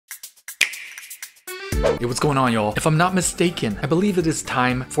Hey, what's going on, y'all? If I'm not mistaken, I believe it is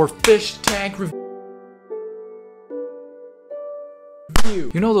time for fish tank review.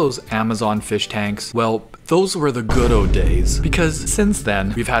 You know those Amazon fish tanks? Well, those were the good old days, because since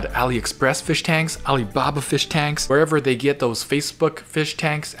then we've had AliExpress fish tanks, Alibaba fish tanks, wherever they get those Facebook fish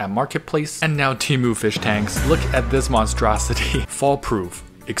tanks at Marketplace, and now Temu fish tanks. Look at this monstrosity. Fall proof,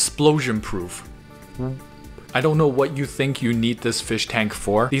 explosion proof. I don't know what you think you need this fish tank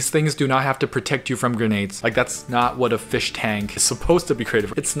for. These things do not have to protect you from grenades. Like, that's not what a fish tank is supposed to be created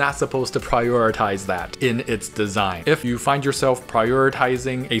for. It's not supposed to prioritize that in its design. If you find yourself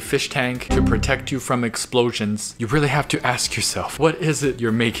prioritizing a fish tank to protect you from explosions, you really have to ask yourself, what is it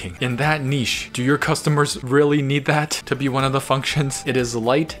you're making? In that niche, do your customers really need that to be one of the functions? It is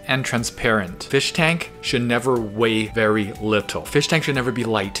light and transparent. Fish tank should never weigh very little. Fish tank should never be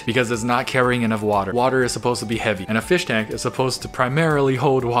light because it's not carrying enough water. Water is supposed to be heavy, and a fish tank is supposed to primarily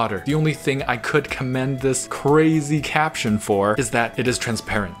hold water. The only thing I could commend this crazy caption for is that it is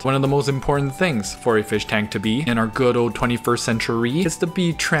transparent. One of the most important things for a fish tank to be in our good old 21st century is to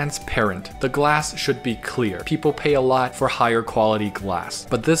be transparent. The glass should be clear. People pay a lot for higher quality glass,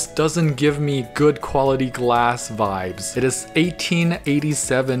 but this doesn't give me good quality glass vibes. It is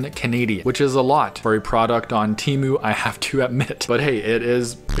 1887 Canadian, which is a lot for a product on Temu, I have to admit. But hey, it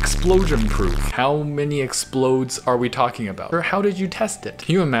is explosion proof. How many explodes are we talking about? Or how did you test it?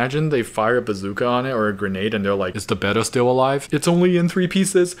 Can you imagine they fire a bazooka on it or a grenade and they're like, is the betta still alive? It's only in 3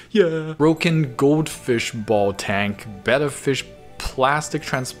 pieces. Yeah. Broken goldfish ball tank, betta fish, plastic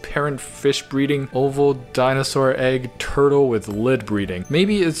transparent fish breeding, oval dinosaur egg, turtle with lid breeding.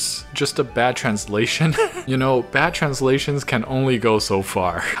 Maybe it's just a bad translation. You know, bad translations can only go so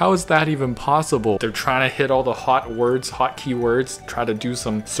far. How is that even possible? They're trying to hit all the hot words, hot keywords, try to do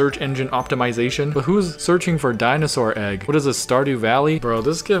some search engine optimization. But who's searching for dinosaur egg? What is a Stardew Valley? Bro,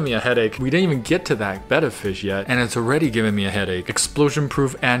 this is giving me a headache. We didn't even get to that betta fish yet, and it's already giving me a headache. Explosion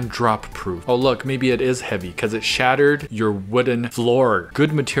proof and drop proof. Oh look, maybe it is heavy because it shattered your wooden floor.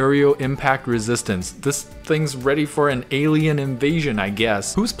 Good material impact resistance. This thing's ready for an alien invasion, I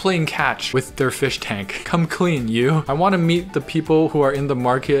guess. Who's playing catch with their fish tank? Come clean, you. I want to meet the people who are in the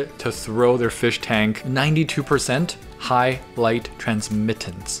market to throw their fish tank. 92% high light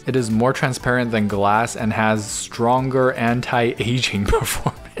transmittance. It is more transparent than glass and has stronger anti-aging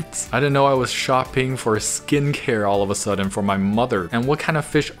performance. I didn't know I was shopping for skincare all of a sudden for my mother. And what kind of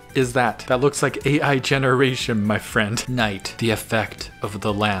fish is that? That looks like AI generation, my friend. Night, the effect of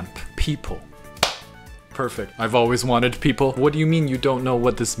the lamp. People. Perfect. I've always wanted people. What do you mean you don't know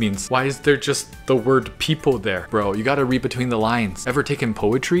what this means? Why is there just the word people there? Bro, you gotta read between the lines. Ever taken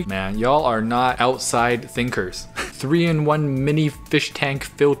poetry? Man, y'all are not outside thinkers. 3-in-1 mini fish tank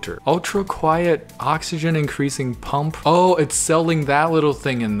filter. Ultra quiet oxygen increasing pump. Oh, it's selling that little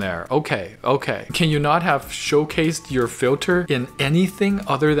thing in there. Okay, okay. Can you not have showcased your filter in anything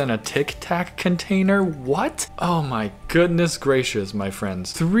other than a Tic Tac container? What? Oh my goodness gracious, my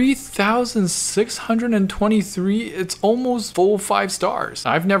friends. 3,623, it's almost full 5 stars.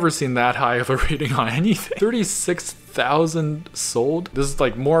 I've never seen that high of a rating on anything. 36,000 sold. This is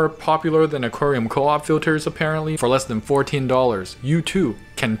like more popular than Aquarium co-op filters apparently. For less than $14, you too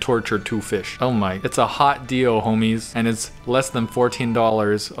can torture 2 fish. Oh my, it's a hot deal, homies, and it's less than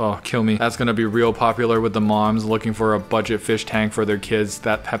 $14. Oh, kill me. That's gonna be real popular with the moms looking for a budget fish tank for their kids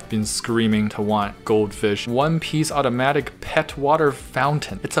that have been screaming to want goldfish. 1-piece automatic pet water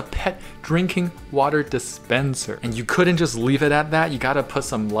fountain. It's a pet drinking water dispenser. And you couldn't just leave it at that. You gotta put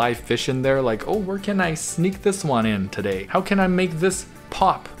some live fish in there, like, oh, where can I sneak this one in today? How can I make this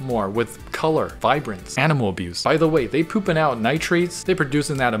pop more with color, vibrance? Animal abuse. By the way, they pooping out nitrates, they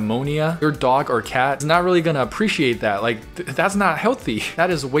producing that ammonia. Your dog or cat is not really gonna appreciate that. Like, that's not healthy. That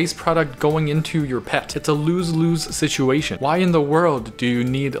is waste product going into your pet. It's a lose-lose situation. Why in the world do you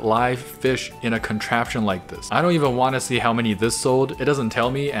need live fish in a contraption like this? I don't even want to see how many this sold. It doesn't tell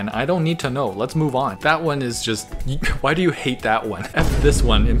me, and I don't need to know. Let's move on. That one is just, why do you hate that one? F this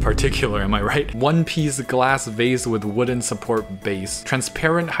one in particular, am I right? 1-piece glass vase with wooden support base.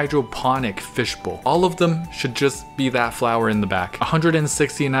 Transparent hydroponic fishbowl. All of them should just be that flower in the back.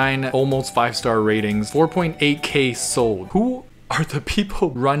 169 almost 5-star ratings. 4.8K sold. Who are the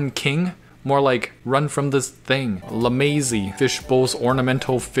people? Run King? More like run from this thing. Lamazy fish bowls,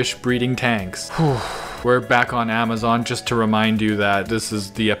 ornamental fish breeding tanks. Whew. We're back on Amazon, just to remind you that this is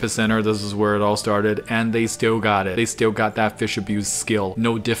the epicenter, this is where it all started, and they still got it. They still got that fish abuse skill.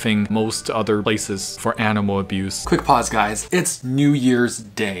 No diffing most other places for animal abuse. Quick pause, guys. It's New Year's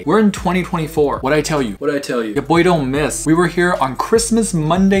Day. We're in 2024. What'd I tell you? What'd I tell you? Your boy don't miss. We were here on Christmas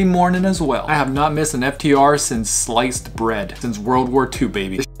Monday morning as well. I have not missed an FTR since sliced bread. Since World War II,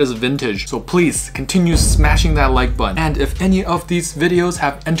 baby. This is vintage. So please continue smashing that like button. And if any of these videos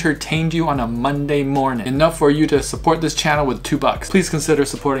have entertained you on a Monday morning, enough for you to support this channel with $2, please consider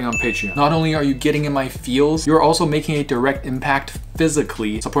supporting on Patreon. Not only are you getting in my feels, you're also making a direct impact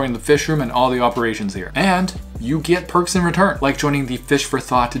physically, supporting the fish room and all the operations here. And you get perks in return, like joining the Fish for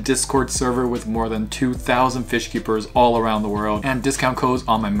Thought Discord server with more than 2,000 fish keepers all around the world, and discount codes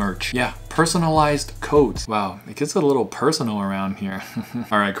on my merch. Yeah, personalized codes. Wow, it gets a little personal around here.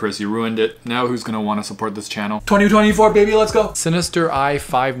 All right, Chris, you ruined it. Now who's gonna want to support this channel? 2024, baby, let's go. Sinister Eye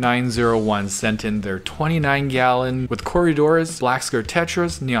 5901 sent in their 29-gallon with corridors, black skirt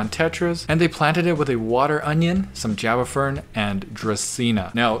tetras, neon tetras, and they planted it with a water onion, some java fern, and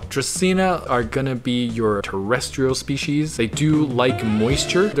dracaena. Now, dracaena are gonna be your terrestrial species. They do like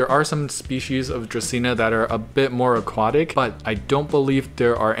moisture. There are some species of dracaena that are a bit more aquatic, but I don't believe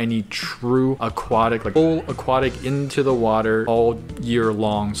there are any true aquatic, like full aquatic into the water all year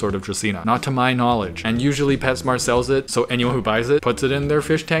long sort of dracaena. Not to my knowledge. And usually PetSmart sells it, so anyone who buys it puts it in their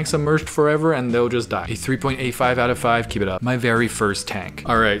fish tank submerged forever and they'll just die. A 3.85 out of 5, keep it up. My very first tank.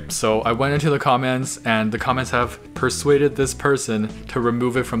 All right, so I went into the comments and the comments have persuaded this person to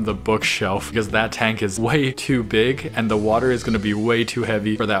remove it from the bookshelf because that tank is way too big and the water is going to be way too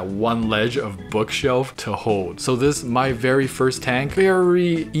heavy for that one ledge of bookshelf to hold. So this, my very first tank,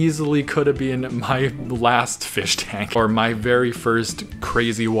 very easily could have been my last fish tank or my very first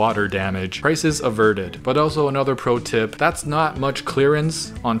crazy water damage. Prices averted. But also another pro tip, that's not much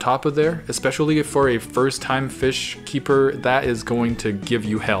clearance on top of there, especially for a first time fish keeper. That is going to give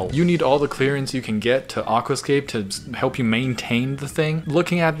you hell. You need all the clearance you can get to aquascape to help you maintain the thing.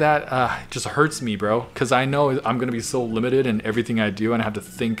 Looking at that just hurts me, bro, because I know I'm gonna be so limited in everything I do and I have to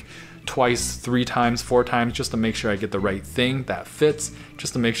think twice, 3 times, 4 times just to make sure I get the right thing that fits,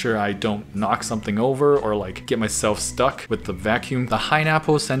 just to make sure I don't knock something over or like get myself stuck with the vacuum. The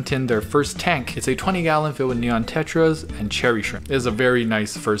Pineapple sent in their first tank. It's a 20-gallon filled with neon tetras and cherry shrimp. It is a very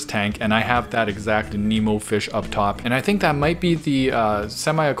nice first tank and I have that exact Nemo fish up top. And I think that might be the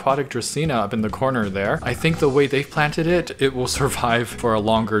semi-aquatic dracaena up in the corner there. I think the way they've planted it, it will survive for a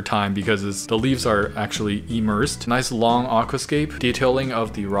longer time because the leaves are actually immersed. Nice long aquascape, detailing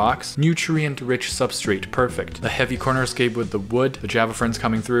of the rocks, nutrient-rich substrate, perfect. The heavy cornerscape with the wood, the java ferns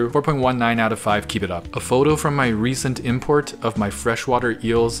coming through, 4.19 out of 5, keep it up. A photo from my recent import of my freshwater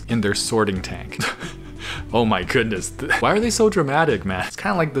eels in their sorting tank. Oh my goodness. Why are they so dramatic, man? It's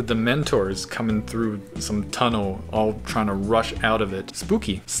kind of like the Dementors coming through some tunnel, all trying to rush out of it.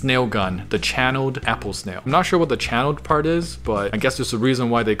 Spooky. Snail gun, the channeled apple snail. I'm not sure what the channeled part is, but I guess there's a reason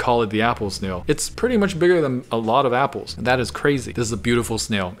why they call it the apple snail. It's pretty much bigger than a lot of apples. That is crazy. This is a beautiful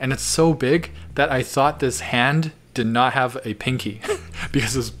snail. And it's so big that I thought this hand did not have a pinky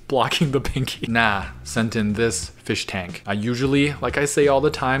because it's blocking the pinky. Nah, sent in this fish tank. I usually, like I say all the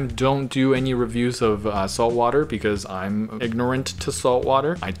time, don't do any reviews of saltwater because I'm ignorant to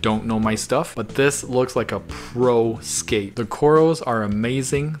saltwater. I don't know my stuff, but this looks like a pro scape. The corals are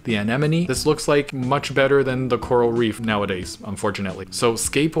amazing. The anemone, this looks like much better than the coral reef nowadays, unfortunately. So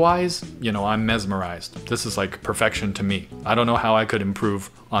scape wise, you know, I'm mesmerized. This is like perfection to me. I don't know how I could improve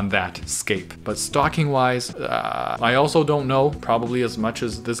on that scape. But stocking wise, I also don't know probably as much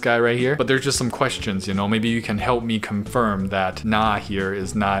as this guy right here, but there's just some questions, you know, maybe you can help me confirm that nah here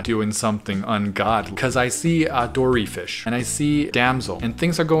is not doing something ungodly. Because I see dory fish and I see damsel and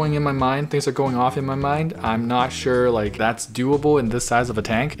things are going in my mind, things are going off in my mind. I'm not sure like that's doable in this size of a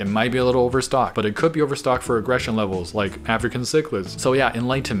tank. It might be a little overstocked, but it could be overstocked for aggression levels like African cichlids. So yeah,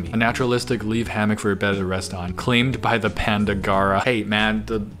 enlighten me. A naturalistic leaf hammock for your bed to rest on, claimed by the Pandagara. Hey man,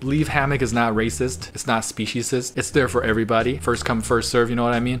 the leaf hammock is not racist, it's not speciesist, it's there for everybody. First come, first serve, you know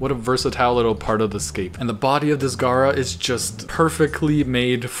what I mean? What a versatile little part of the scape. And the body of this gara is just perfectly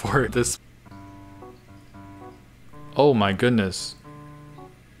made for this. Oh my goodness.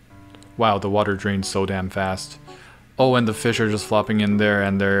 Wow, the water drains so damn fast. Oh, and the fish are just flopping in there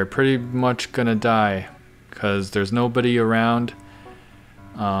and they're pretty much gonna die because there's nobody around.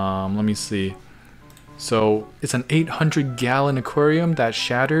 Let me see. So it's an 800-gallon aquarium that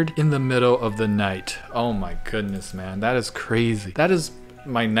shattered in the middle of the night. Oh my goodness, man, that is crazy. That is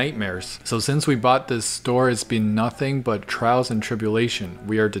my nightmares. So since we bought this store, it's been nothing but trials and tribulation.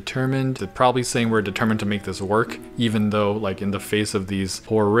 We are determined, probably saying we're determined to make this work, even though like in the face of these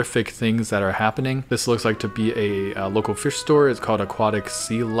horrific things that are happening. This looks like to be a local fish store. It's called Aquatic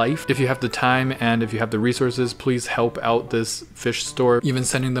Sea Life. If you have the time and if you have the resources, please help out this fish store, even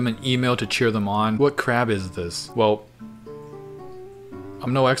sending them an email to cheer them on. What crab is this? Well,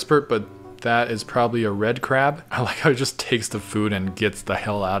 I'm no expert, but That is probably a red crab. I like how it just takes the food and gets the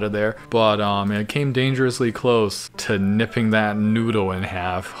hell out of there. But it came dangerously close to nipping that noodle in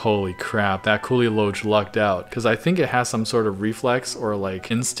half. Holy crap, that coolie loach lucked out. Because I think it has some sort of reflex or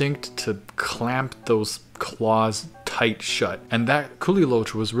like instinct to clamp those claws tight shut. And that coolie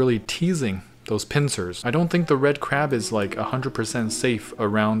loach was really teasing those pincers. I don't think the red crab is like 100% safe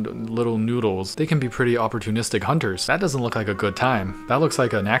around little noodles. They can be pretty opportunistic hunters. That doesn't look like a good time. That looks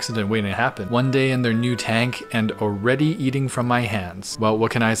like an accident waiting to happen. One day in their new tank and already eating from my hands. Well,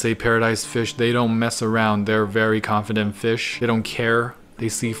 what can I say? Paradise fish, they don't mess around. They're very confident fish. They don't care. They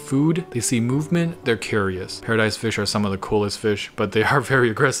see food, they see movement, they're curious. Paradise fish are some of the coolest fish, but they are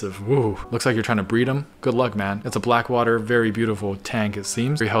very aggressive. Woo. Looks like you're trying to breed them. Good luck, man. It's a blackwater, very beautiful tank, it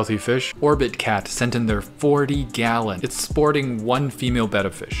seems. Very healthy fish. Orbit cat sent in their 40-gallon. It's sporting one female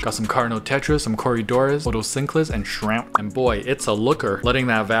betta fish. Got some Carnotetras, some Corydorus, Otocinclus, and shrimp. And boy, it's a looker. Letting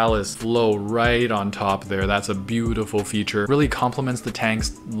that vallus flow right on top there. That's a beautiful feature. Really complements the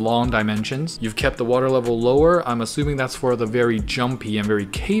tank's long dimensions. You've kept the water level lower. I'm assuming that's for the very jumpy and very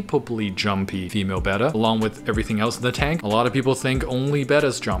capably jumpy female betta, along with everything else in the tank. A lot of people think only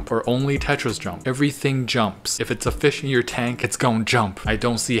bettas jump or only tetras jump. Everything jumps. If it's a fish in your tank, it's gonna jump. I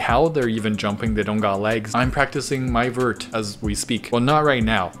don't see how they're even jumping. They don't got legs. I'm practicing my vert as we speak. Well, not right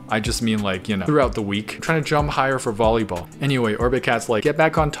now. I just mean like, you know, throughout the week. I'm trying to jump higher for volleyball. Anyway, Orbit Cat's like, get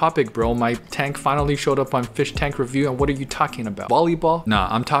back on topic, bro. My tank finally showed up on Fish Tank Review, and what are you talking about? Volleyball? Nah,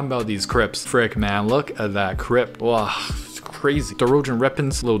 I'm talking about these crypts. Frick, man, look at that crypt. Wow. Crazy. Dorogen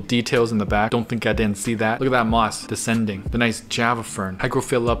repens, little details in the back. Don't think I didn't see that. Look at that moss descending. The nice Java fern.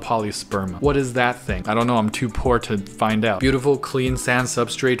 Hygrophila polysperma. What is that thing? I don't know. I'm too poor to find out. Beautiful, clean sand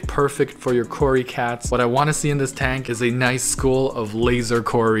substrate. Perfect for your Cory cats. What I want to see in this tank is a nice school of laser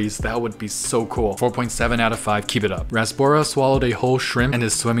Corys. That would be so cool. 4.7 out of 5. Keep it up. Rasbora swallowed a whole shrimp and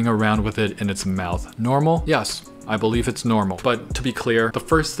is swimming around with it in its mouth. Normal? Yes. I believe it's normal. But to be clear, the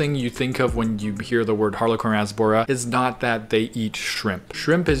first thing you think of when you hear the word Harlequin rasbora is not that they eat shrimp.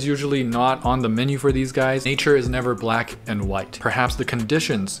 Shrimp is usually not on the menu for these guys. Nature is never black and white. Perhaps the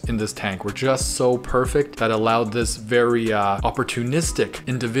conditions in this tank were just so perfect that allowed this very opportunistic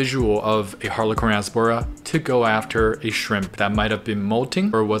individual of a Harlequin rasbora to go after a shrimp that might have been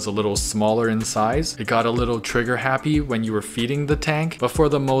molting or was a little smaller in size. It got a little trigger happy when you were feeding the tank, but for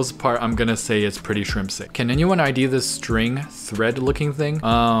the most part, I'm gonna say it's pretty shrimp safe. Can anyone ID this string thread looking thing?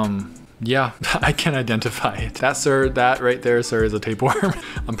 Yeah, I can identify it. That right there, sir, is a tapeworm.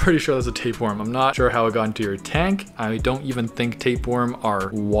 I'm pretty sure that's a tapeworm. I'm not sure how it got into your tank. I don't even think tapeworm are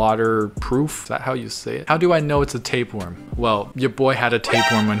waterproof. Is that how you say it? How do I know it's a tapeworm? Well, your boy had a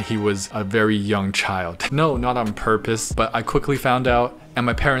tapeworm when he was a very young child. No, not on purpose, but I quickly found out, and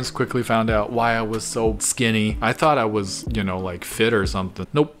my parents quickly found out why I was so skinny. I thought I was, you know, like fit or something.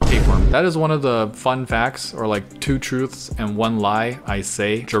 Nope, tapeworm. That is one of the fun facts, or like 2 truths and 1 lie I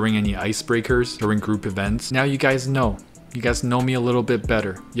say during any icebreakers, during group events. Now you guys know. You guys know me a little bit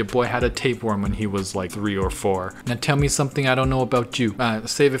better. Your boy had a tapeworm when he was like 3 or 4. Now tell me something I don't know about you.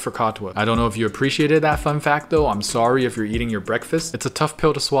 Save it for Katwa. I don't know if you appreciated that fun fact though. I'm sorry if you're eating your breakfast. It's a tough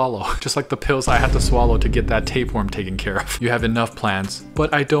pill to swallow. Just like the pills I had to swallow to get that tapeworm taken care of. You have enough plants,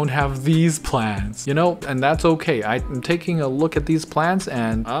 but I don't have these plants. You know, and that's okay. I'm taking a look at these plants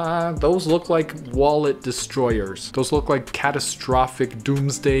and those look like wallet destroyers. Those look like catastrophic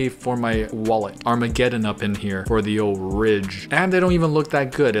doomsday for my wallet. Armageddon up in here for the old ridge. And they don't even look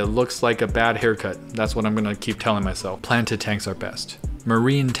that good. It looks like a bad haircut. That's what I'm gonna keep telling myself. Planted tanks are best.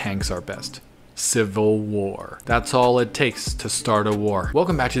 Marine tanks are best. Civil war. That's all it takes to start a war.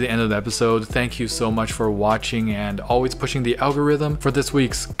 Welcome back to the end of the episode. Thank you so much for watching and always pushing the algorithm for this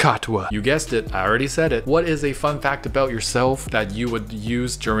week's Katwa. You guessed it, I already said it. What is a fun fact about yourself that you would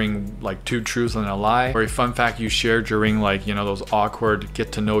use during like 2 truths and a lie? Or a fun fact you share during like, you know, those awkward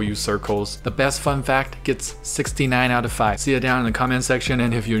get to know you circles? The best fun fact gets 69 out of 5. See it down in the comment section,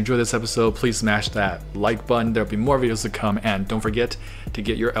 and if you enjoyed this episode, please smash that like button. There'll be more videos to come, and don't forget to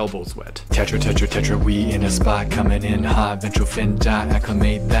get your elbows wet. Tetra, we in a spot coming in hot. Ventral fin dot,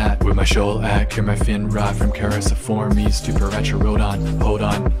 acclimate that. With my shoal at, clear my fin rod from Cariciformes to Paracharodon. Hold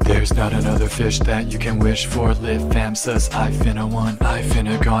on, there's not another fish that you can wish for. Live fam sus, I finna one. I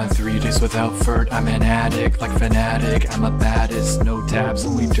finna gone 3 days without furt. I'm an addict, like fanatic. I'm a baddest, no tabs,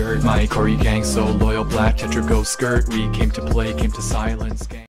 only dirt. My Cory gang so loyal, black Tetra go skirt. We came to play, came to silence. Gang.